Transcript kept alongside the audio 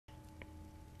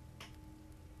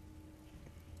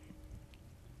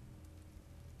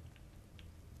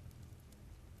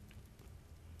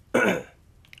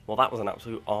Well, that was an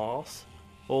absolute arse.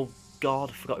 Oh god,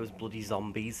 I forgot it was bloody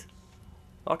zombies.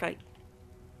 Okay.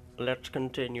 Let's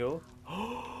continue.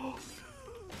 Oh,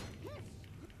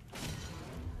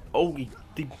 he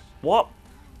did... What?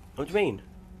 What do you mean?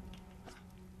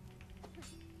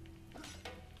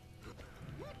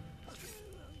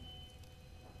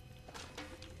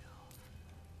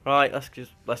 Right, let's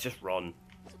just run.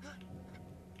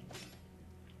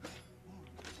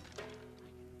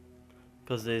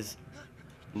 Because there's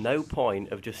no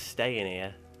point of just staying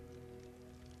here.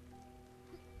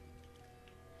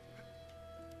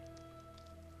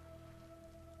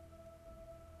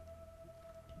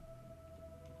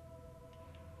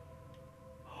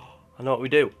 I know what we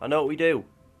do. I know what we do.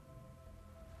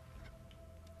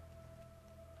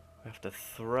 We have to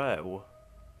throw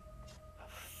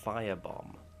a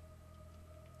firebomb.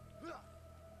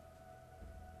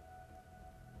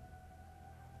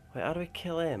 Wait, how do we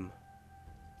kill him?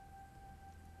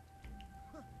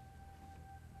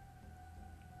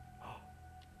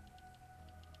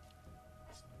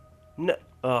 No.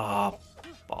 Oh,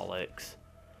 bollocks.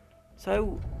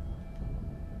 So,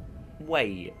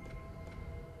 wait.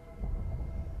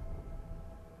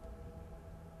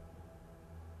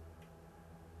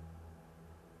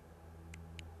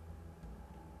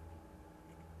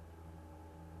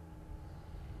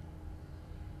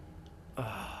 I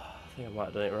think I might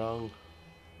have done it wrong.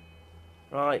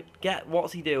 Right,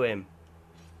 what's he doing?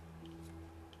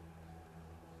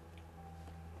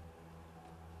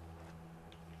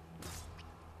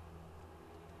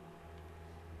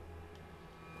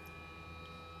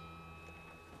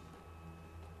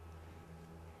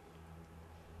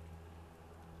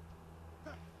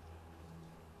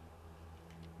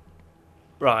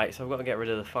 Right, so I've got to get rid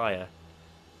of the fire.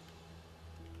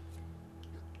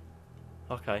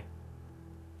 Okay.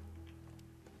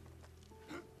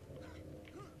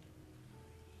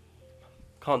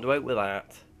 Can't do it with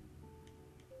that.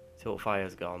 Till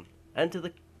fire's gone. Enter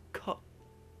the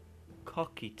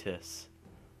Cocytus.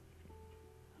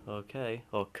 Okay,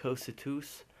 or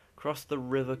Cocytus. Cross the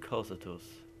river Cocytus.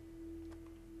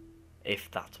 If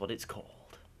that's what it's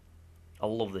called. I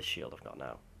love this shield I've got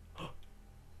now.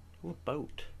 Ooh, a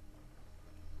boat.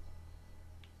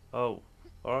 Oh,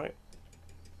 alright.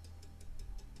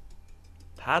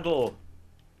 Paddle!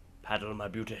 Paddle, my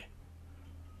beauty.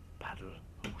 Paddle.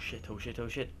 Oh shit, oh shit, oh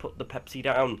shit. Put the Pepsi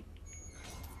down.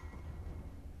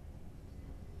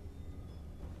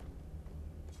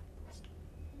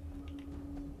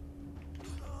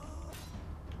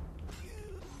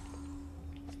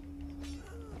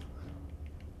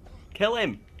 Kill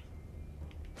him!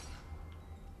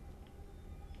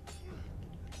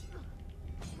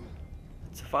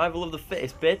 Survival of the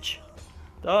fittest, bitch.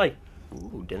 Die.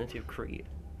 Ooh, Divinity of Crete.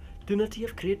 Divinity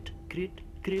of Crete, Crete,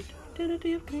 Crete.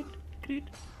 Divinity of Crete, Crete,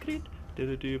 Crete.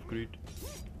 Divinity of Crete.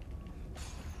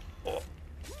 Oh.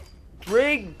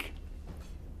 Drink!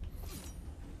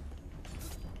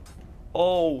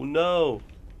 Oh, no.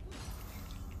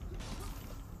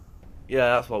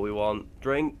 Yeah, that's what we want.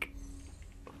 Drink.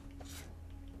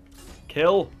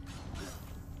 Kill.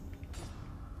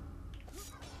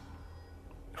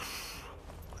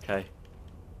 Okay.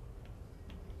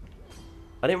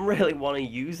 I didn't really want to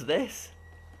use this.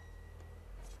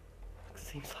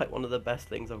 Seems like one of the best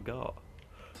things I've got.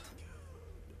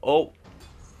 Oh.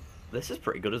 This is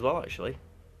pretty good as well, actually.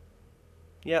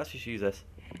 Yeah, let's just use this.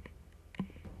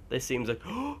 This seems a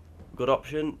good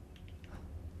option.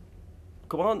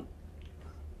 Come on.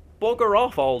 Bugger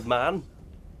off, old man.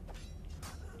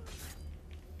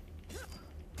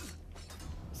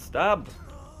 Stab.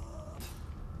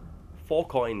 4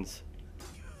 coins.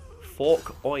 4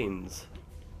 coins.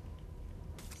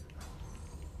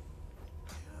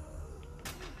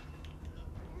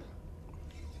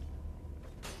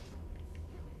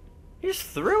 He just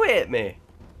threw it at me.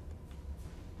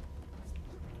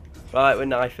 Right, we're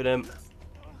knifing him.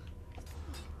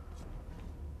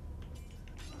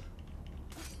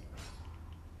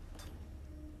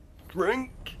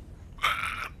 Drink.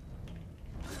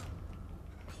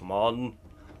 Come on.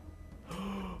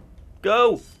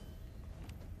 Go.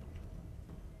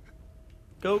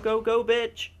 Go, go, go,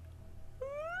 bitch.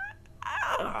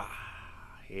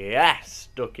 Yes,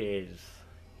 duckies.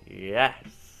 Yes.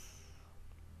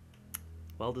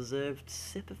 Well-deserved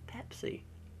sip of Pepsi.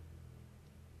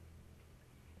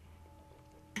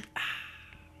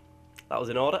 That was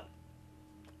in order.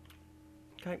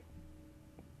 Okay.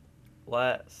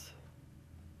 Let's...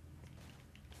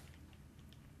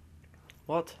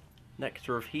 What?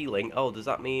 Nectar of healing. Oh, does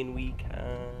that mean we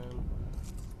can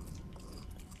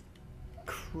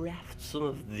craft some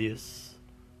of this?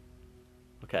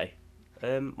 Okay.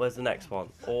 Where's the next one?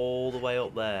 All the way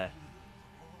up there.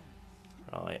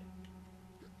 Right.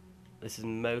 This is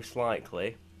most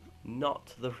likely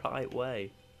not the right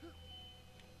way.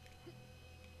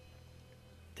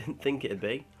 Didn't think it'd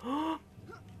be. Fuck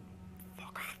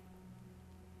off.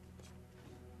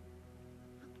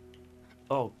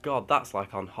 Oh god, that's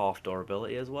like on half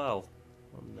durability as well.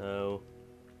 Oh no.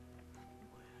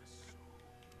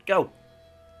 Go!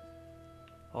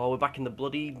 Oh, we're back in the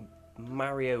bloody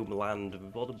Mario land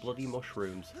with all the bloody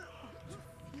mushrooms.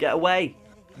 Get away!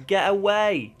 Get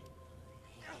away!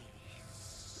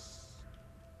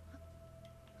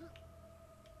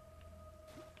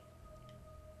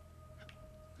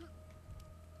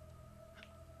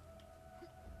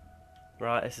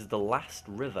 Right, this is the last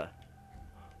river.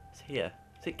 It's here.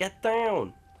 So get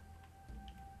down!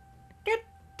 Get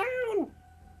down!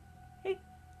 Hey,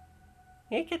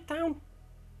 hey, get down!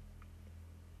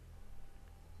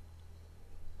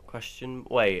 Question.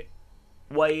 Wait.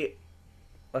 Wait.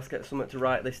 Let's get something to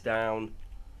write this down.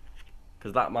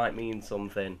 Because that might mean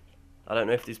something. I don't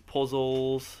know if there's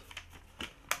puzzles.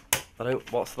 I don't.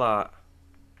 What's that?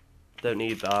 Don't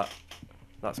need that.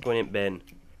 That's going in bin.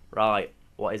 Right.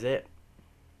 What is it?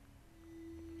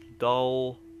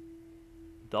 Doll.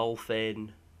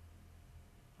 Dolphin.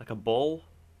 Like a bull.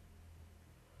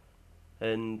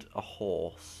 And a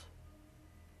horse.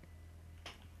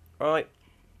 Right.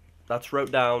 That's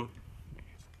wrote down.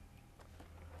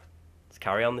 Let's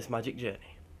carry on this magic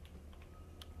journey.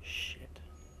 Shit.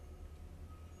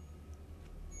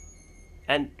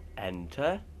 And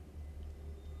enter.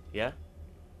 Yeah.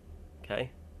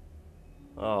 Okay.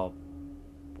 Oh.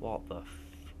 What the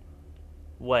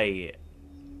wait.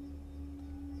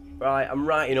 Right, I'm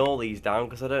writing all these down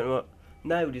because I don't know what...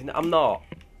 No, I'm not.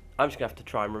 I'm just going to have to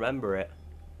try and remember it.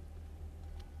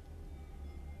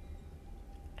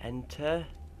 Enter.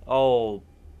 Oh.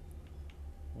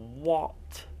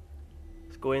 What?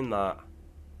 Let's go in that.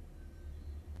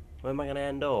 Where am I going to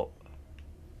end up?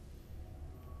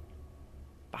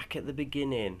 Back at the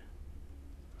beginning.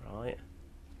 Right.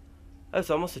 Oh,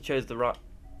 so I must have chose the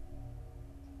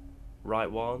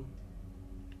right one.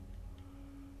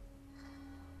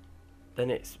 Then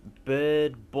it's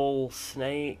bird, bull,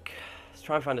 snake. Let's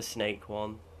try and find a snake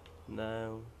one.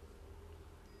 No.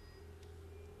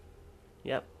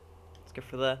 Yep. Let's go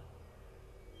for there.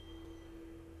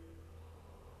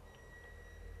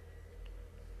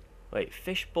 Wait,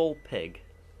 fish, bull, pig.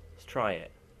 Let's try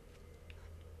it.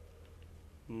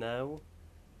 No.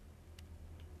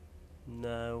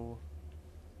 No.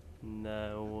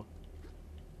 No.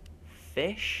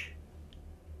 Fish?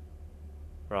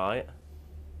 Right.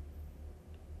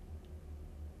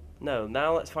 No,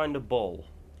 now let's find a bull.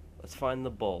 Let's find the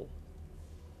bull.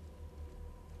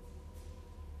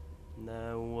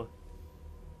 No.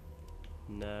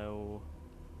 No.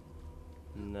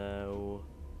 No.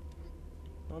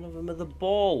 None of them are the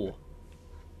bull.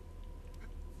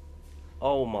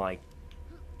 Oh my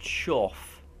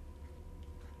chuff.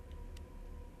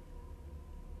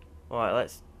 Alright,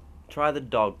 let's try the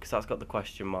dog, because that's got the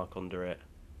question mark under it.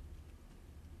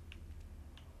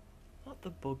 What the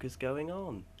bug is going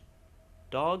on?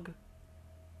 Dog?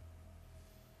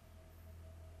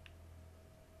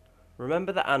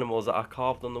 Remember the animals that are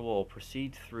carved on the wall.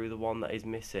 Proceed through the one that is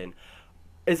missing.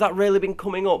 Has that really been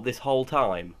coming up this whole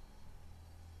time?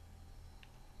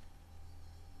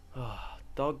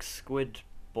 Dog, squid,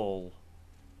 bull.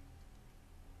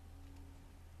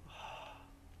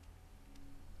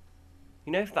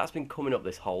 You know, if that's been coming up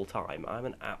this whole time, I'm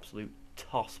an absolute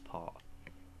tosspot.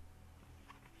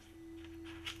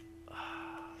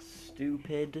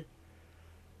 Stupid.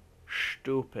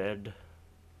 Stupid.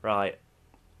 Right.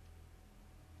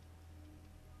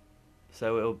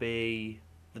 So it'll be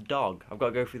the dog. I've got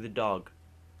to go through the dog.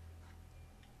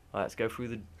 Right, let's go through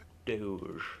the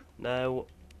doge. No.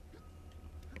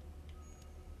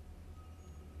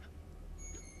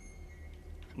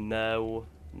 No.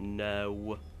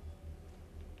 No.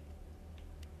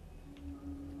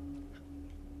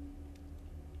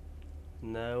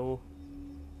 No.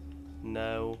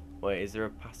 No. Wait, is there a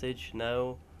passage?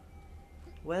 No.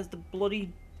 Where's the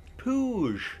bloody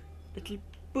pooge? Little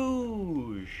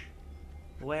pooge.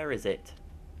 Where is it?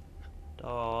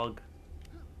 Dog.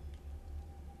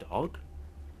 Dog?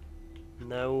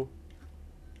 No.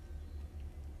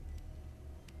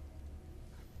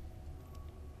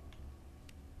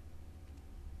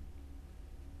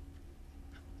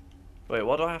 Wait,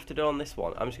 what do I have to do on this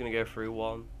one? I'm just going to go through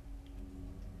one.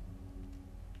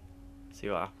 See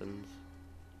what happens.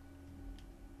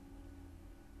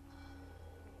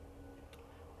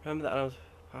 Remember that I was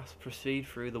past proceed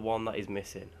through the one that is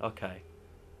missing. Okay.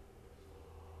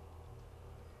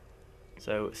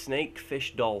 So, snake,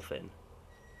 fish, dolphin.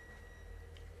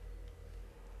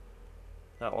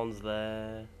 That one's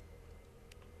there.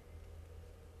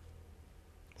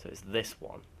 So it's this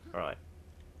one. Right.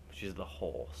 Which is the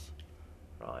horse.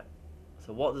 Right.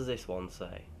 So what does this one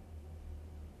say?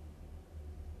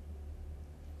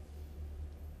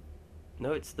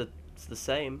 No, it's the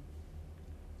same.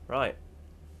 Right.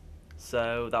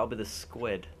 So that'll be the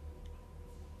squid.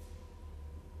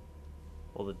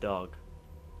 Or the dog.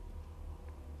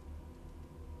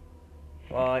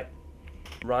 Right.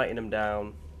 Writing them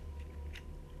down.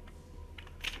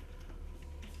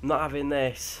 I'm not having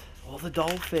this. Oh, the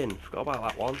dolphin. Forgot about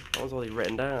that one. That was already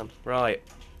written down. Right.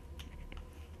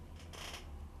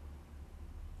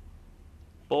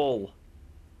 Bull.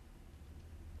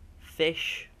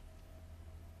 Fish.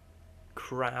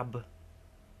 Crab.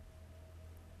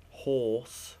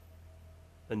 Horse.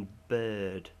 And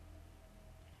bird.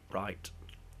 Right.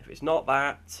 If it's not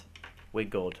that, we're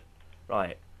good.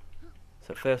 Right.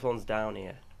 So first one's down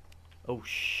here. Oh,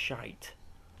 shite.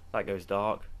 That goes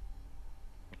dark.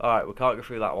 Alright, we can't go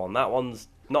through that one. That one's...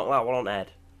 Knock that one on head.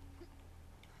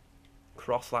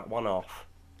 Cross that one off.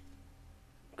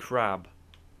 Crab.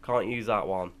 Can't use that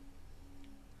one.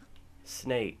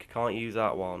 Snake. Can't use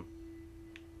that one.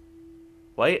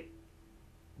 Wait.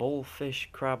 Bull, fish,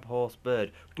 crab, horse,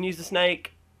 bird. We can use the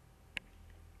snake.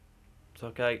 It's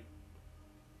okay.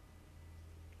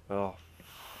 Oh,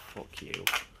 fuck you.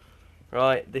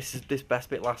 Right, this best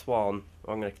bit last one.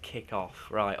 I'm going to kick off.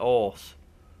 Right, horse.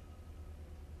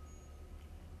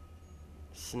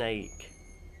 Snake.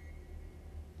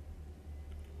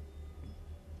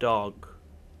 Dog.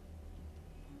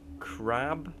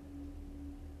 Crab.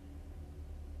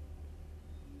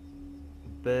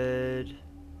 Bird.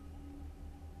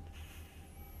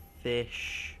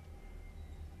 Fish.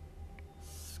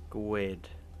 Squid.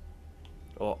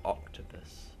 Or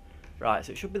octopus. Right,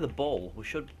 so it should be the bull. We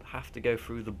should have to go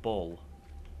through the bull.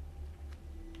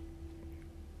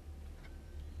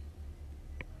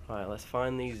 Right, let's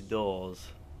find these doors.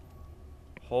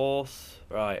 Horse.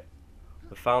 Right.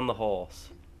 We found the horse.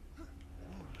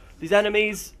 These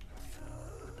enemies.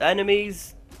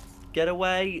 Enemies. Get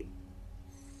away.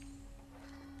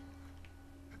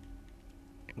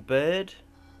 Bird.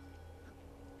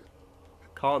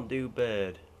 Can't do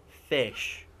bird.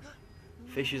 Fish.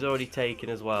 Fish is already taken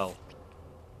as well.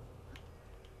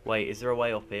 Wait, is there a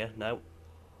way up here? No.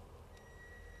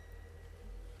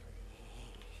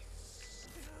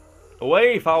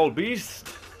 Away, foul beast!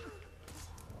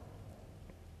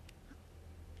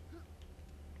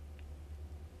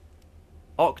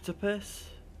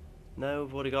 Octopus? No,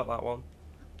 we've already got that one.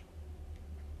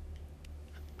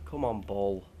 Come on,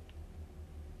 bull.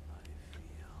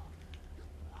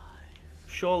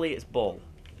 Surely it's bull.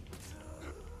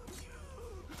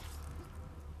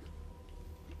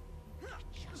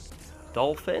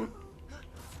 Dolphin?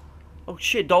 Oh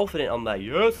shit, dolphin it on there.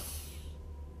 Yes!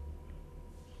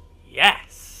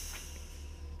 Yes!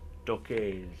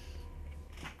 Duckies.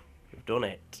 We've done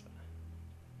it.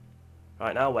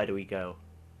 Right, now where do we go?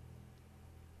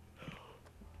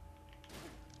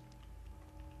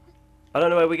 I don't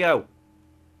know where we go.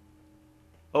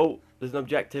 Oh, there's an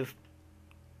objective.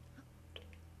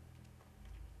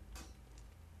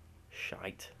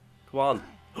 Shite. Come on.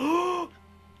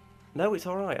 No, it's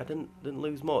alright. I didn't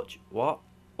lose much. What?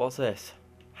 What's this?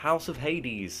 House of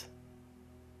Hades.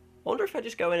 I wonder if I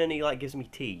just go in and he like gives me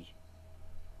tea.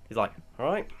 He's like,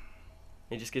 alright.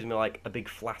 He just gives me like a big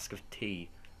flask of tea.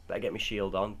 Better get my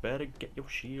shield on. Better get your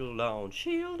shield on.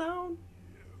 Shield on.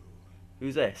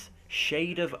 Who's this?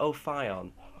 Shade of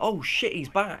Ophion. Oh shit, he's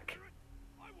back.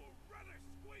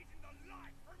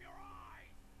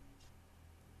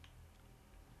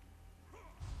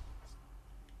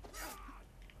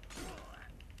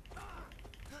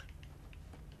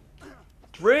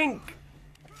 Drink!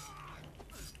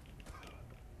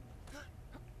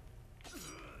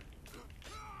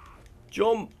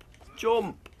 Jump!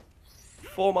 Jump!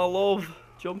 For my love!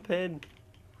 Jump in!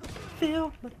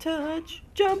 Feel my touch!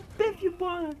 Jump if you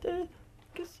want to!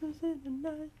 Kisses in the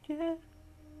night, yeah!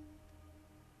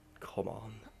 Come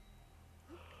on.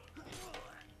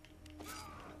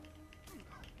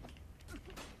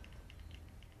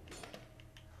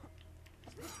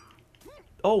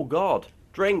 Oh god!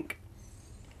 Drink!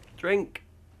 Drink!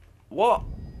 What?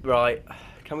 Right.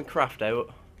 Can we craft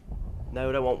out? No,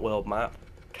 I don't want world map.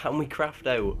 Can we craft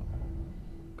out?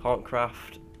 Can't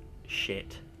craft.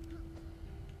 Shit.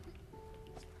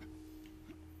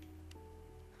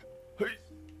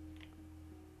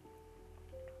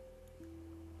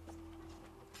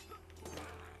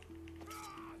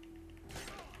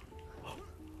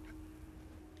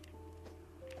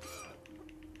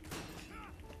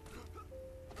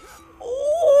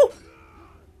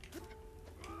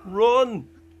 Run!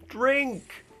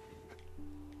 Drink!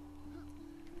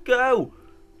 Go!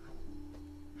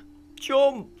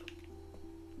 Jump!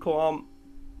 Come on.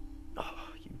 Oh,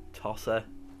 you tosser.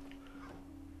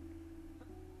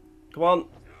 Come on.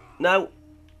 No.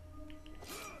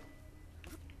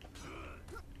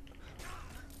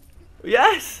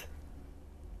 Yes!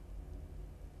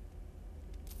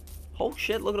 Oh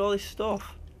shit, look at all this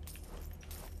stuff.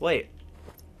 Wait.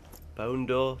 Bone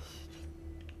dust.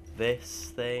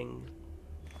 This thing.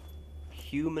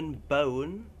 Human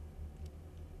bone.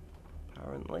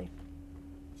 Apparently.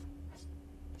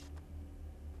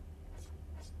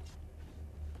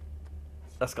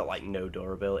 That's got like no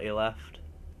durability left.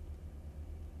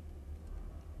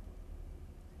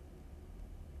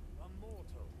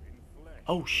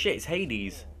 Oh shit, it's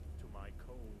Hades. To my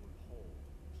cold halls.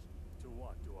 To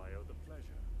what do I owe the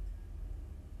pleasure?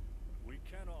 We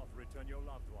cannot return your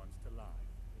loved ones to life.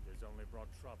 It has only brought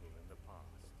trouble in the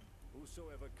past.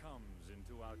 Whosoever comes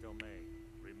into our domain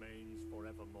remains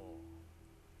forevermore.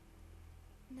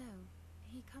 No,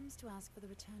 he comes to ask for the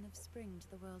return of spring to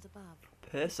the world above.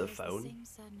 Persephone? The same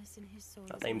sadness in his soul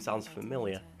That as name my sounds heart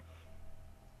familiar. winter.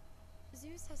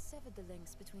 Zeus has severed the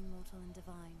links between mortal and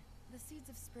divine. The seeds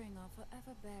of spring are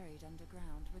forever buried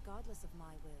underground, regardless of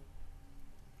my will.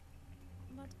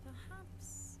 But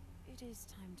perhaps it is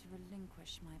time to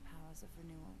relinquish my powers of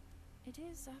renewal. It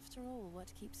is, after all,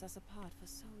 what keeps us apart for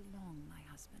so long, my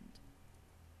husband.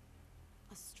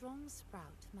 A strong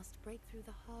sprout must break through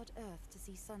the hard earth to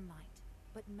see sunlight,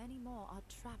 but many more are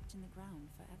trapped in the ground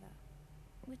forever.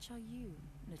 Which are you,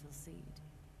 little seed?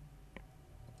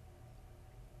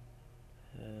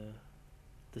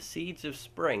 The seeds of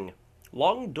spring.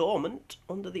 Long dormant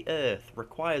under the earth,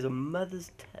 requires a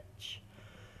mother's touch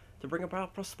to bring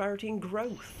about prosperity and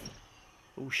growth.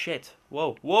 Oh shit.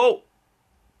 Whoa. Whoa!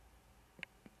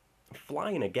 I'm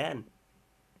flying again.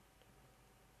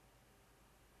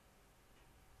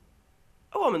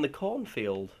 Oh, I'm in the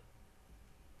cornfield.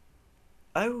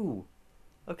 Oh.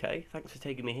 Okay, thanks for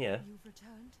taking me here. You've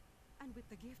returned, and with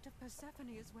the gift of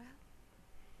Persephone as well.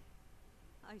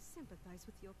 I sympathize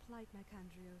with your plight,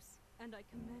 Macandrios, and I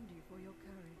commend you for your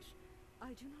courage.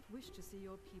 I do not wish to see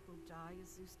your people die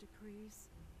as Zeus decrees.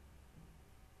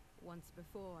 Once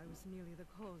before, I was nearly the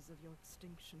cause of your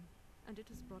extinction, and it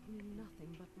has brought me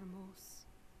nothing but remorse.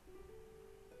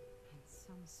 In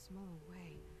some small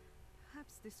way,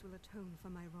 perhaps this will atone for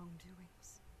my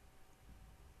wrongdoings.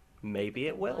 Maybe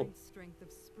it will. Combined strength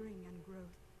of spring and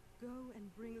growth, go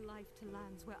and bring life to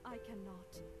lands where I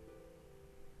cannot.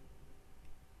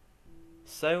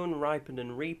 Sown, ripened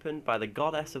and reapened by the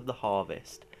goddess of the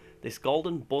harvest. This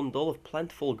golden bundle of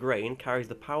plentiful grain carries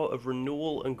the power of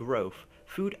renewal and growth.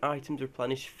 Food items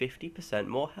replenish 50%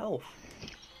 more health.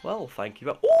 Well, thank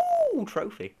you. Ooh,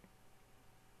 trophy.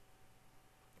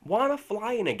 Why am I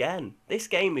flying again? This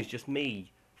game is just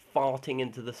me farting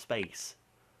into the space.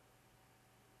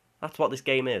 That's what this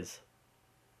game is.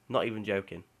 Not even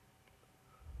joking.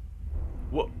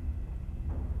 What?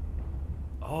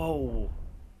 Oh.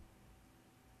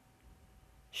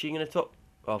 She gonna talk?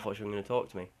 Oh, I thought she was gonna talk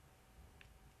to me.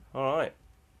 Alright.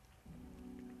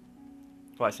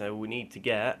 Right, so we need to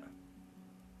get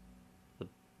the,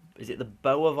 is it the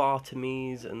bow of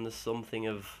Artemis and the something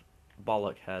of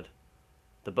Bollock head?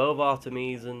 The bow of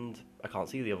Artemis and I can't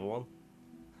see the other one.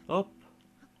 Up.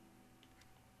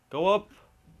 Go up.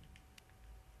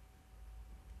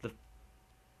 The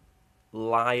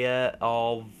lyre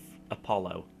of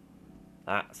Apollo.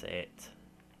 That's it.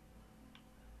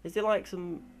 Is there like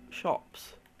some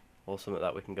shops or something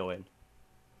that we can go in?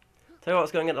 Tell you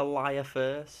what's going into Lyre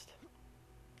first.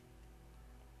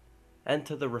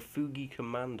 Enter the Refugi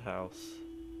command house.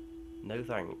 No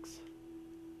thanks.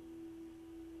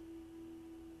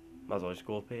 Might as well just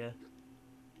go up here.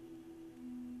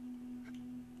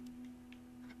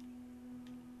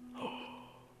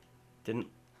 Didn't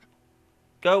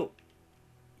go.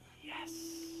 Yes.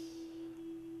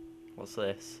 What's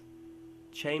this?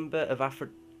 Chamber of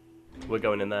Aphrodite. We're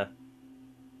going in there.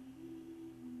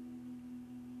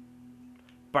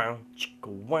 Bow, chicka,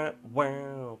 wow,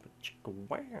 wow, chicka,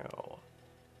 wow.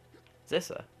 Is this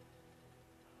a?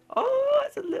 Oh,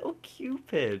 it's a little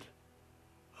Cupid.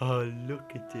 Oh,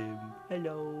 look at him.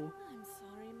 Hello. I'm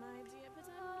sorry, my dear, but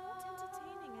I'm not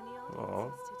entertaining any Aw.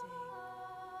 audiences today.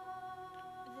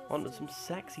 Wanted some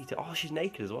sexy oh, she's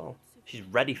naked as well. She's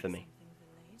ready for me.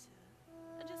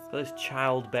 Those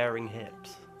childbearing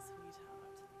hips.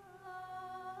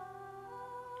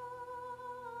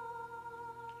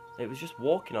 It was just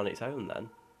walking on its own then.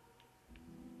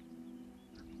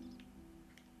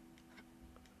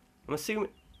 I'm assuming...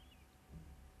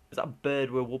 Is that a bird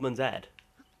with a woman's head?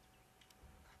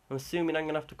 I'm assuming I'm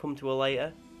going to have to come to her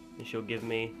later, and she'll give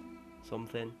me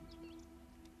something.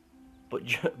 But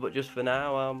just for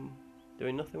now, I'm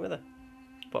doing nothing with her.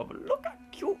 But look how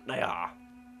cute they are.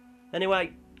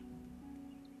 Anyway,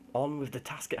 on with the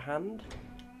task at hand.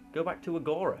 Go back to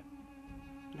Agora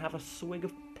and have a swig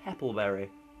of Peppleberry.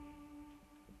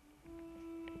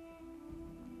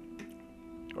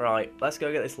 Right, let's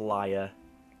go get this lyre.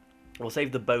 We'll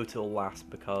save the bow till last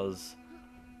because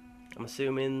I'm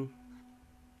assuming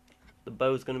the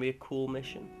bow's going to be a cool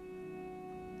mission.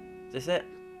 Is this it?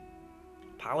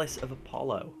 Palace of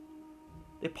Apollo.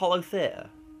 The Apollo Theatre.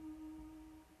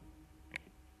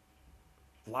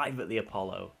 Live at the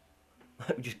Apollo.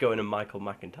 Just going to Michael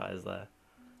McIntyre's there.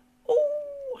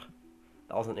 Oh,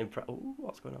 that wasn't impressive. Oh,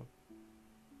 what's going on?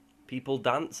 People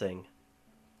dancing.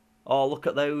 Oh, look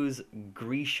at those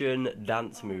Grecian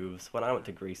dance moves. When I went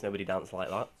to Greece, nobody danced like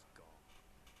that.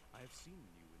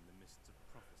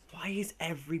 Why is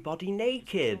everybody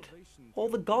naked? All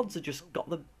the gods have just got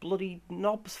the bloody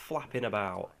knobs flapping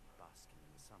about.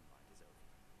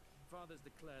 Father's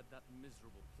declared that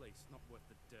miserable place not worth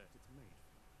the dirt it's made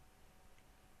from.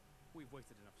 We've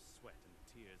wasted enough sweat and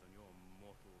tears on your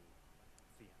mortal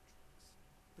theatrics.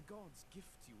 The gods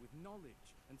gift you with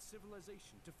knowledge and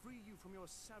civilization to free you from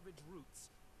your savage roots.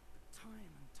 But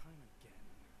time and time again,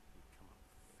 you come up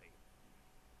failing.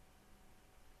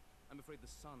 I'm afraid the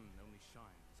sun only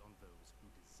shines on those who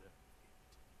deserve it.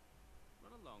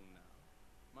 Run along now.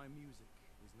 My music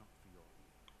is not for your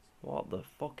ears. What the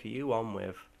fuck are you on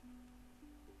with?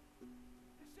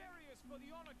 This area is for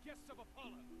the honored guests of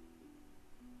Apollo.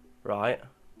 Right.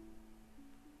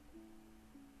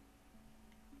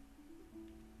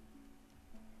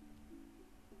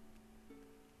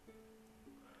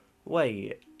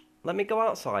 Wait, let me go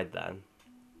outside then.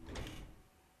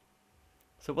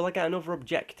 So will I get another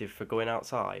objective for going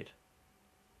outside?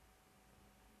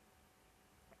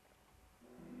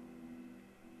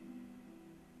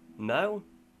 No?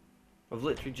 I've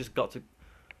literally just got to...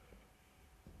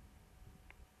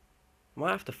 I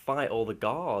might have to fight all the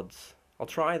guards. I'll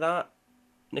try that.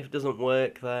 And if it doesn't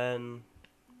work, then...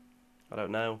 I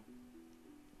don't know.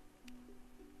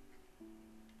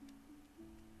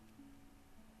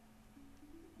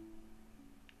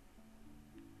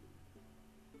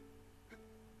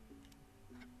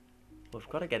 We've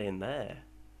got to get in there.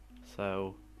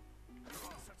 So...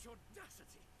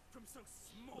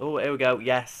 Oh, here we go.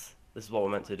 Yes. This is what we're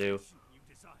meant to do.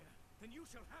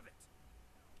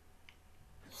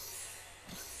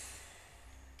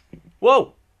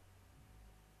 Whoa!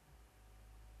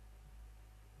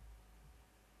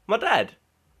 Am I dead?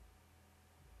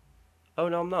 Oh,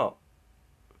 no, I'm not.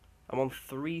 I'm on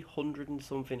 300 and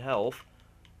something health.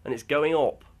 And it's going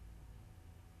up.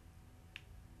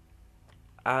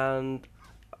 And...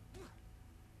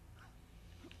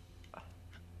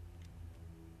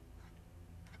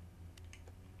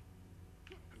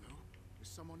 Hello? Is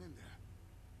someone in there?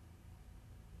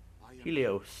 I am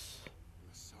Helios.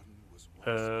 The sun was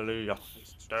Helios.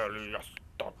 Helios.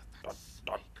 But that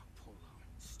snake Apollo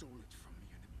stole it from me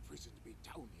and imprisoned me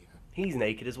down here. He's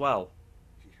naked as well.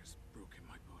 He has broken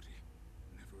my body.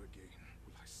 Never again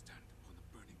will I stand upon the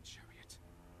burning chariot.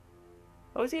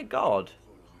 Oh, is he a god?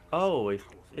 Oh,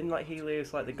 isn't like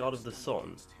Helios like the god of the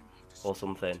sun? Or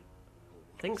something.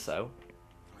 I think so.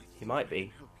 He might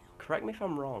be. Correct me if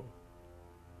I'm wrong.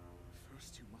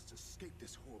 First you must escape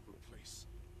this horrible place.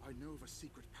 I know of a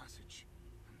secret passage.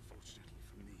 Unfortunately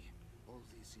for me, all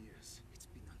these years, it's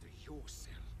been under your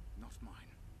cell, not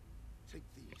mine. Take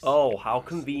these. Oh, how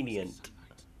convenient.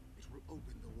 It will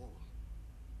open the wall.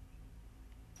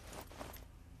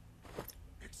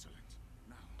 Excellent.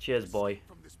 Now, Cheers, boy.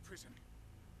 from this prison.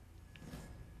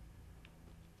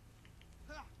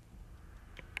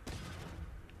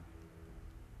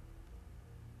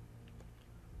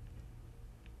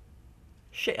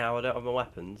 Shit, how I don't have my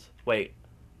weapons. Wait.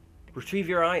 Retrieve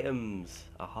your items.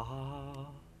 Ah.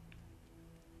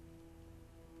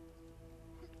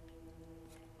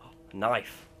 Oh,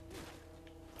 knife.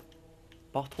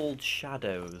 Bottled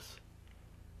shadows.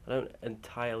 I don't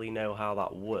entirely know how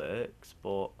that works,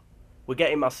 but we're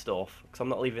getting my stuff because I'm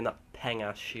not leaving that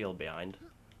peng-ass shield behind.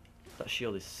 That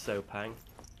shield is so peng.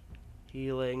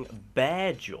 Healing.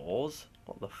 Bear jaws?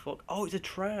 What the fuck? Oh, it's a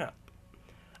trap.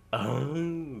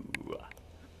 Oh.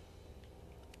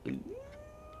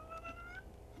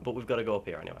 But we've got to go up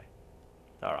here anyway.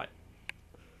 Alright.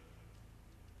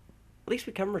 At least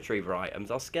we can retrieve our items.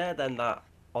 I was scared then that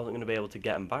I wasn't going to be able to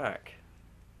get them back.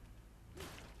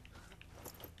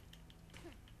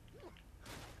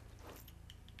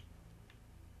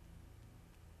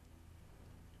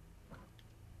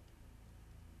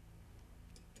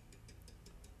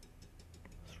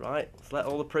 Right, let's let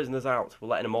all the prisoners out. We're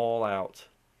letting them all out.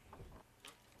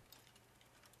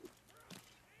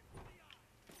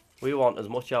 We want as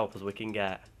much help as we can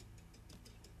get.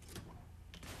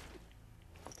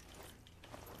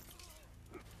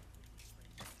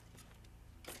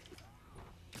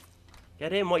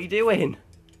 Get in, what are you doing?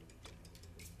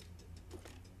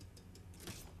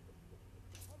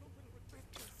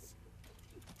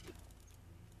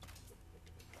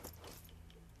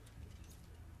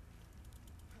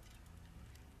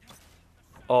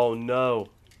 Oh no.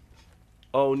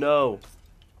 Oh no.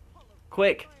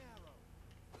 Quick.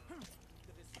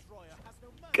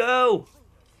 Go!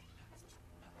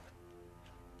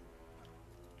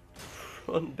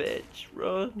 Run, bitch,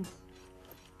 run.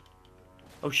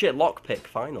 Oh shit, lockpick,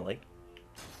 finally.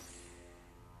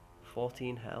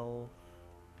 14 health.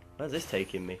 Where's this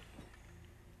taking me? Is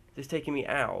this taking me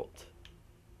out?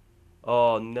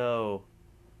 Oh no.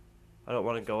 I don't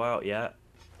want to go out yet.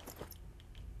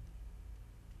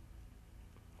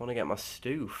 I want to get my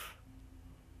stoof.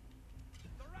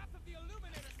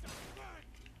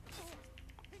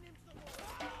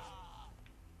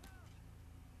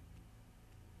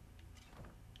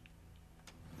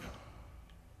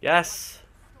 Yes!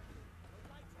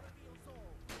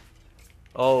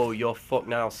 Oh, you're fucked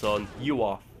now, son. You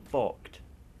are fucked.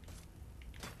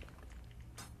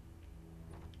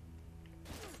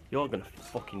 You're gonna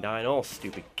fucking die and all,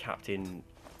 stupid Captain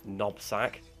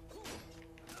Knobsack.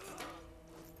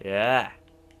 Yeah.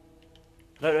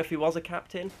 I don't know if he was a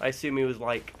captain. I assume he was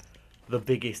like the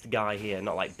biggest guy here,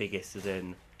 not like biggest as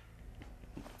in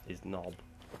his knob.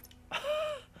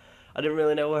 I didn't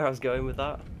really know where I was going with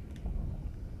that.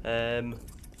 2.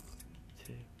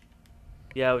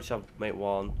 Yeah, we'll just have mate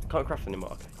 1. Can't craft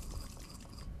anymore. Okay.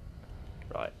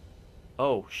 Right.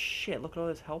 Oh shit! Look at all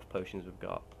those health potions we've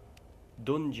got.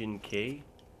 Dungeon key.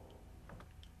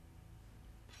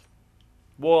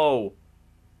 Whoa.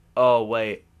 Oh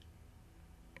wait.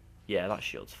 Yeah, that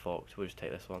shield's fucked. We'll just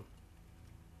take this one.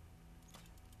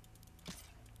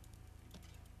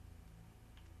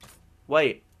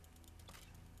 Wait.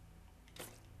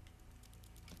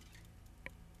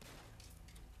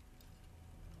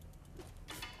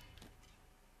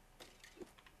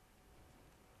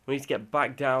 We need to get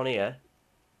back down here.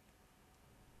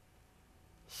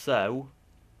 So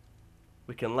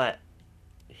we can let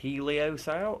Helios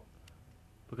out.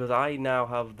 Because I now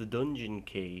have the dungeon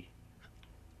key.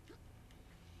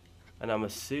 And I'm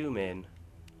assuming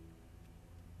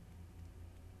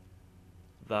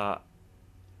that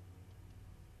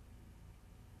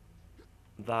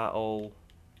that'll...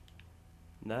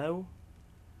 No?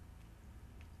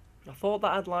 I thought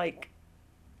that'd like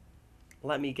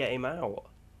let me get him out.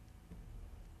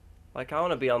 Like I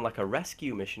want to be on like a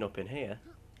rescue mission up in here.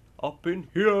 Up in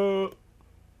here!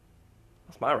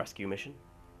 That's my rescue mission.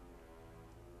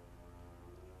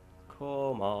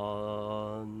 Come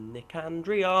on,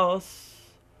 Nicandrios.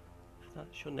 If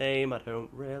that's your name, I don't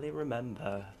really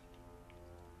remember.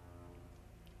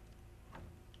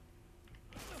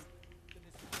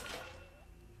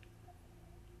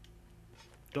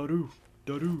 Daru,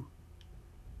 Daru.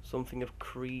 Something of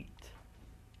Crete.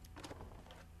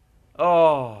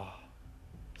 Oh,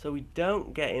 so we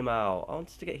don't get him out. I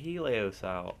wanted to get Helios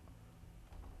out.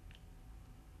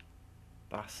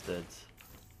 Bastards.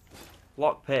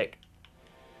 Lockpick.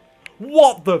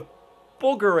 What the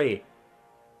buggery?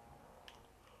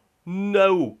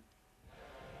 No.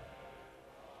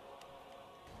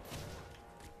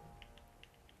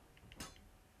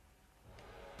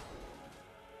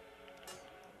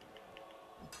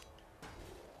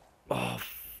 Oh,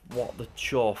 what the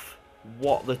chuff.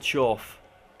 What the chuff.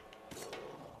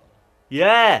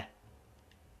 Yeah!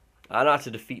 I know how to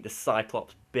defeat the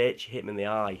Cyclops, bitch. Hit me in the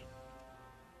eye.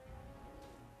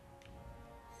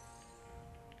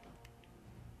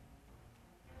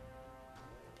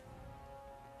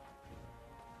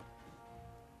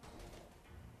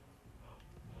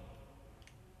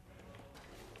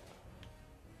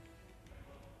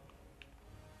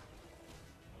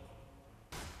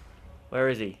 Where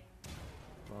is he?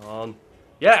 Come on.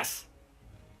 Yes!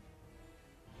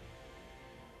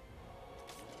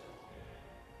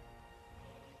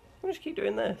 I'll just keep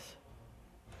doing this.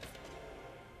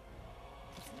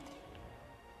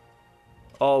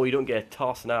 Oh, he don't get a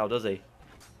toss now, does he?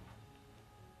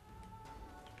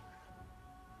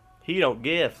 He don't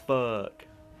give a fuck.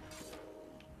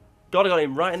 God, I got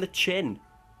him right in the chin.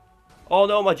 Oh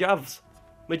no, my javs.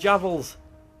 My javels.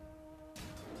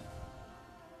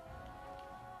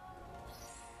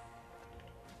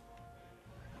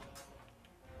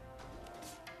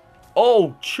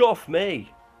 Oh, chuff me.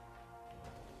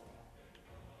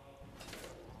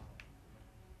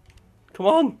 Come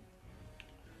on.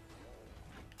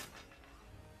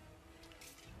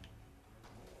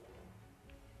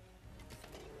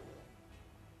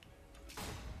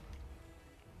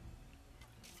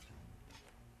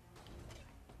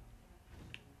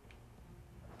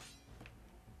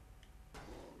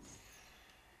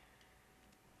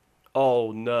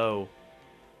 Oh no.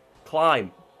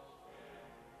 Climb.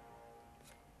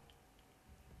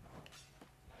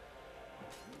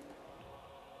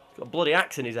 He's got a bloody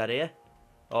axe in his head here.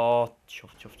 Oh,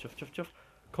 chuff, chuff, chuff, chuff, chuff.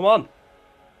 Come on.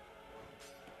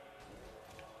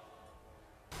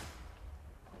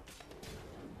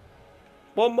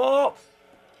 One more.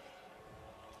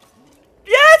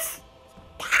 Yes!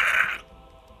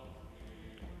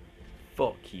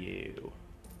 Fuck you.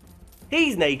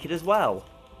 He's naked as well.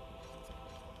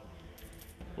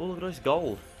 Oh, look at this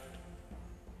gold.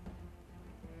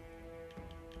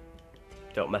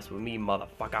 Don't mess with me,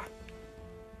 motherfucker.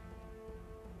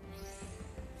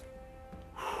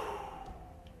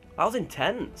 That was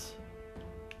intense.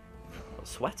 Got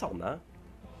sweat on that.